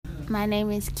My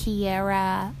name is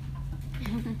Kiara.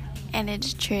 And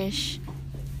it's Trish.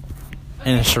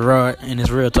 And it's Sherrod, and it's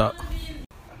Real Talk.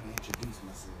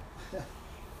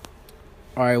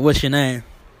 Alright, what's your name?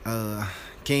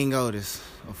 King Otis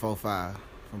of 4-5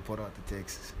 from Port Arthur,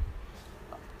 Texas.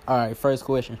 Alright, first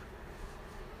question.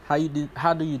 How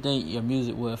do you think your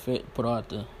music will affect Port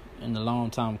Arthur in the long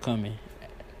time coming,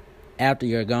 after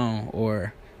you're gone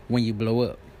or when you blow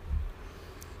up?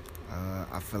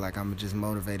 I feel like I'm going to just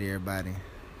motivate everybody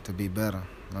to be better,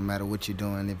 no matter what you're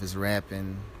doing, if it's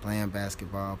rapping, playing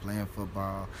basketball, playing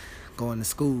football, going to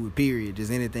school, period. Just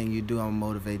anything you do, I'm going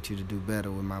to motivate you to do better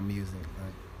with my music.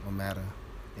 Like, no matter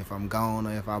if I'm gone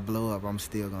or if I blow up, I'm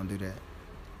still going to do that.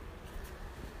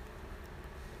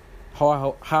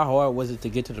 How hard was it to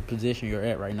get to the position you're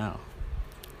at right now?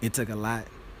 It took a lot.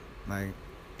 Like,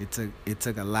 it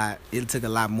took a lot. It took a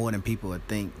lot more than people would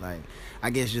think. Like, I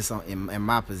guess just in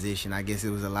my position, I guess it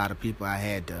was a lot of people I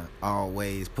had to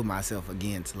always put myself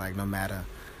against. Like, no matter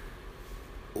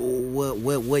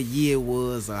what year it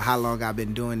was or how long I've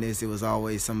been doing this, it was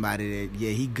always somebody that, yeah,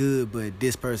 he good, but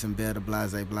this person better,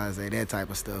 blase, that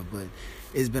type of stuff. But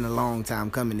it's been a long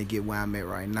time coming to get where I'm at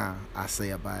right now. I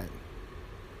say about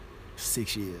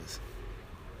 6 years.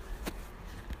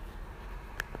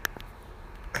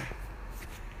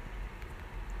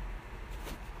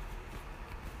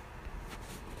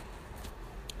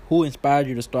 Who inspired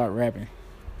you to start rapping?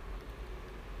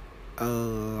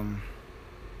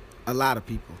 A lot of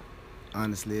people.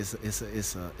 Honestly, it's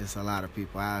a lot of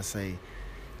people. I say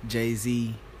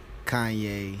Jay-Z,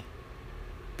 Kanye,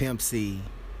 Pimp C,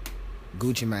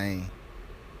 Gucci Mane,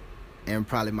 and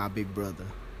probably my big brother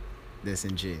that's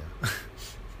in jail.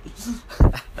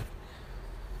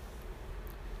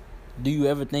 Do you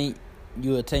ever think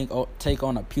you would take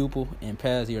on a pupil and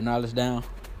pass your knowledge down?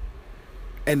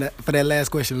 And for that last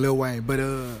question, Lil Wayne, but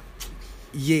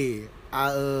yeah,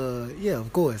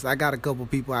 of course. I got a couple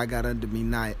people I got under me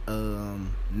now.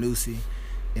 Nusi,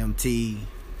 MT,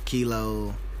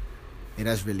 Kilo, and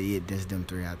that's really it. That's them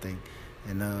three, I think.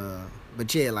 And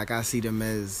but yeah, like I see them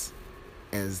as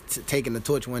taking the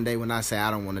torch one day when I say I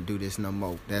don't want to do this no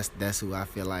more. That's who I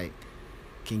feel like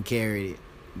can carry it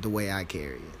the way I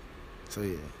carry it. So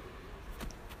yeah.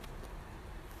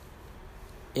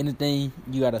 Anything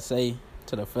you gotta say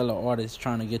to the fellow artists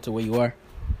trying to get to where you are?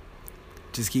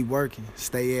 Just keep working.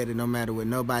 Stay at it no matter what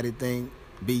nobody think.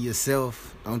 Be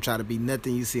yourself. Don't try to be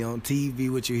nothing you see on TV,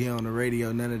 what you hear on the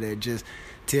radio, none of that. Just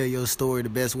tell your story the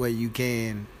best way you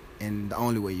can and the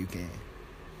only way you can.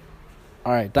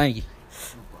 All right, thank you.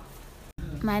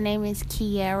 My name is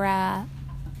Kiara.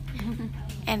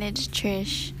 And it's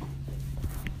Trish.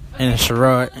 And it's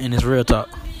Sherrod, and it's Real Talk.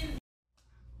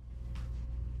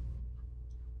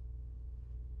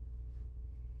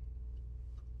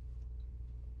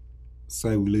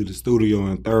 Say we leave the studio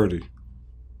in 30.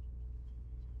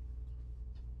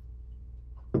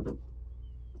 I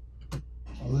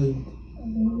love you.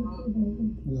 You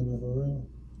love me for real?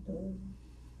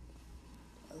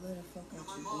 I love the fuck out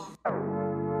you, baby.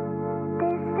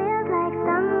 This feels like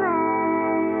summer,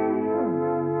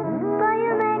 but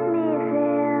you make me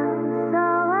feel so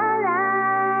alive.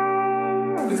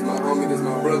 This my homie, this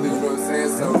my brother, you know what I'm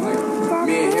saying? So, like,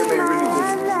 me and him ain't really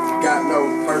just got no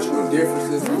personal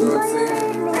differences, you know what I'm saying?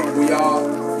 We all,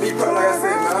 like I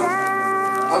said, man,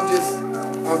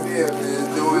 I'm here, man,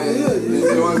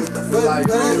 enjoying but life.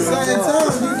 But at the same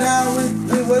time, you down with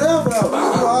whatever.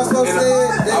 You also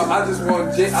said that. I just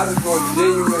want genuine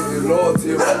and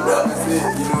loyalty. That's it,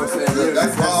 you know what I'm saying? Look,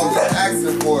 that's all we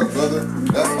asking for, brother.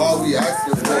 That's all we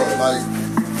asking for. Like,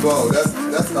 bro, that's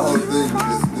the whole thing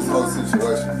with this whole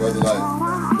situation, brother. Like,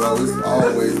 bro, it's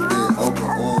always been open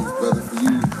arms, brother, for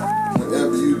you.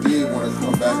 Whenever you did want to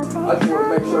come back. I just want to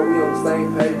make sure we on the same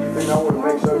page. You think I want to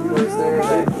make sure you understand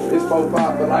that it's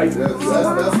 4-5 for life. That's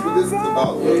what this is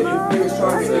about. Yeah, if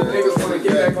niggas want to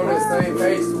get back on that same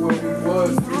page to where we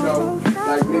was, you know,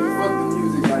 like nigga, fuck the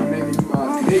music, like nigga, you my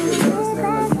nigga, you understand,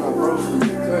 like you my bro.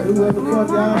 Whoever fuck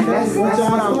y'all, That's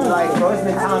what I'm like, bro. It's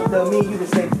been time to me and you to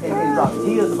say and drop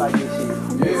deals about this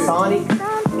shit. Yeah. Sonic,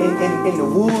 in the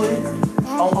woods,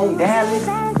 on Dallas,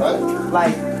 Right?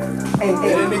 like, and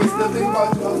then niggas still think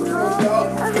about y'all.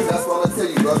 That's what I tell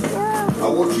you, brother. I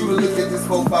want you to look at this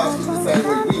 4-5 shit the same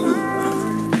way we do.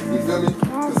 You feel me?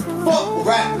 Cause fuck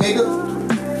rap, nigga.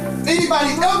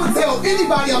 Anybody ever tell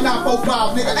anybody I'm not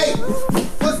 4-5, nigga? Hey,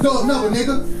 what's the number,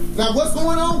 nigga? Now what's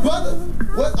going on, brother?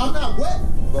 What? I'm not what?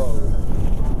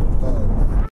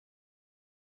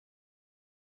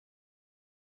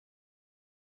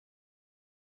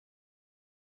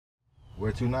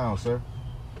 Where to now, sir?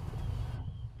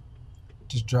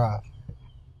 just drive.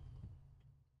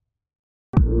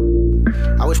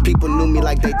 I wish people knew me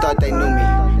like they thought they knew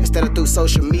me, instead of through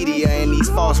social media and these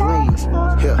false rumors.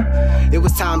 Yeah, it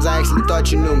was times I actually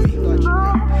thought you knew me,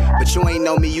 but you ain't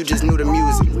know me, you just knew the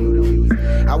music.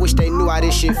 I wish they knew how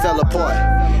this shit fell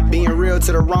apart. Being real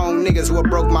to the wrong niggas what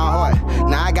broke my heart.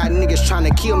 Now I got niggas trying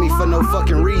to kill me for no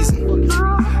fucking reason,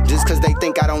 just cause they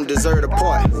think I don't deserve the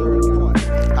part.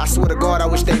 I swear to God, I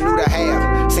wish they knew the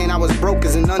half. Saying I was broke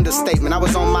is an understatement. I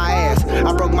was on my ass.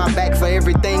 I broke my back for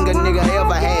everything a nigga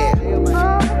ever had.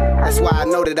 That's why I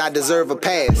know that I deserve a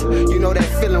pass. You know that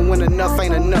feeling when enough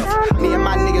ain't enough. Me and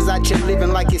my niggas out here living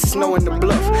like it's snow in the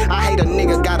bluff. I hate a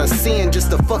nigga gotta sin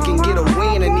just to fucking get a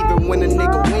win. And even when a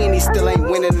nigga win, he still ain't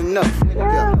winning enough.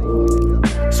 Yeah.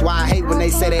 That's why I hate when they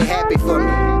say they happy for me,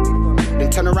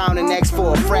 then turn around and ask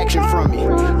for a fraction from me.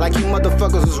 Like you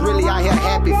motherfuckers was really out here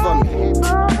happy for me.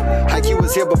 Like you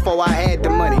was here before I had the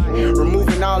money.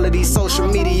 Removing all of these social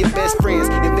media best friends.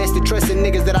 Invested trust in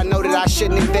niggas that I know that I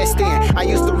shouldn't invest in. I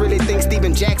used to really think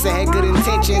Steven Jackson had good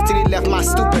intentions till he left my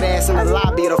stupid ass in the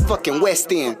lobby of the fucking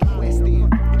West End.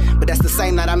 But that's the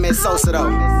same night I met Sosa though.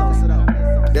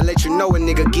 They let you know a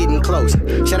nigga getting close.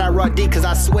 Shout out Raw D, cause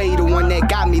I swear he the one that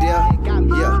got me there.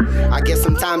 Yeah, I guess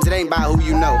sometimes it ain't about who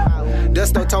you know.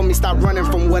 Dusto told me stop running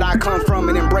from what I come from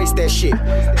and embrace that shit.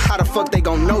 How the fuck they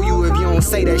gon' know you if you don't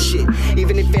say that shit?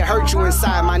 Even if it hurt you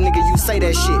inside, my nigga, you say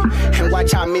that shit. And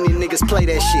watch how many niggas play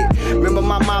that shit. Remember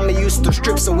my mama used to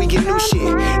strip so we get new shit.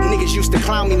 Niggas used to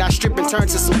clown me, not strip and turn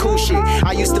to some cool shit.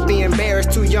 I used to be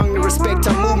embarrassed, too young to respect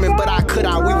her movement, but I could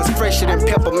out. We was fresher than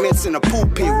peppermints in a pool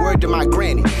pit, word to my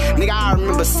granny. Nigga, I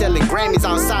remember selling Grammys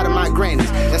outside of my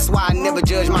grannies. That's why I never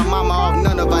judged my mama off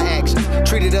none of her actions.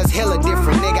 Treated us hella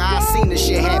different, nigga, I seen the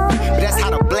shit happen. But that's how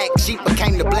the black sheep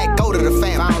became the black goat of the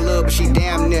family. Found love, but she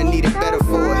damn near needed better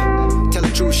for it. Tell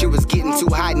the truth, she was getting too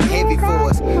hot and heavy for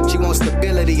us. She wants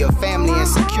stability, a family and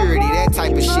security, that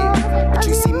type of shit. But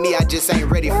you see me, I just ain't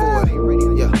ready for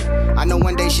it. Yeah, I know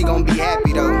one day she gon' be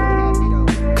happy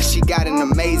though, cause she got an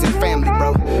amazing family,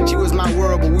 bro. She was my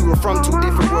world, but we were from two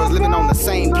different worlds, living on the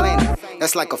same planet.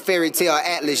 That's like a fairy tale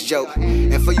Atlas joke.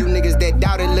 And for you niggas that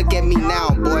doubt it, look at me now,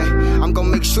 boy. I'm gonna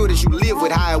make sure that you live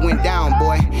with how it went down,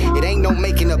 boy. It ain't no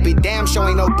making up, it damn sure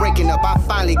ain't no breaking up. I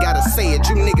finally gotta say it,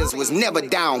 you niggas was never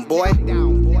down, boy.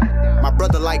 My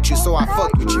brother liked you, so I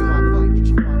fucked with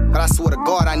you. But I swear to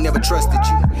God, I never trusted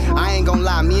you. I ain't gonna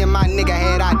lie, me and my nigga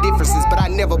had our differences, but I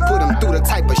never put him through the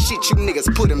type of shit you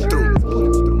niggas put him through.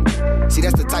 See,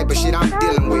 that's the type of shit I'm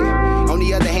dealing with. On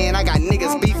the other hand, I got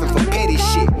niggas beefing for petty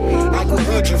shit. Like, what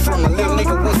hood you from? A little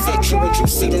nigga, what set you? Would you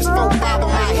see this 4-5 on my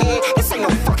head? This ain't no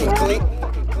fucking click.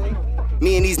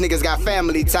 Me and these niggas got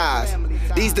family ties.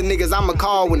 These the niggas I'ma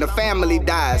call when the family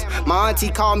dies. My auntie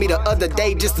called me the other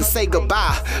day just to say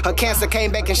goodbye. Her cancer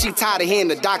came back and she tired of hearing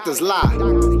the doctors lie.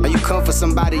 Or you come for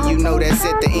somebody you know that's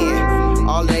at the end.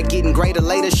 All that getting greater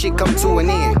later shit come to an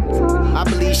end. I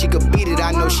believe she could beat it,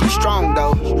 I know she's strong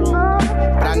though.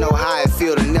 But I know how it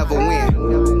feel to never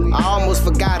win. I almost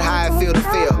forgot how it feel to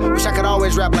fail. Wish I could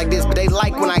always rap like this, but they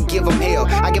like when I give them hell.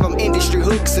 I give them industry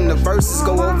hooks and the verses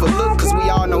go overlooked, cause we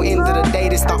all know end of the day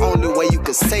this the only way you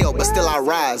could sell. But still I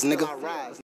rise,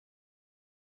 nigga.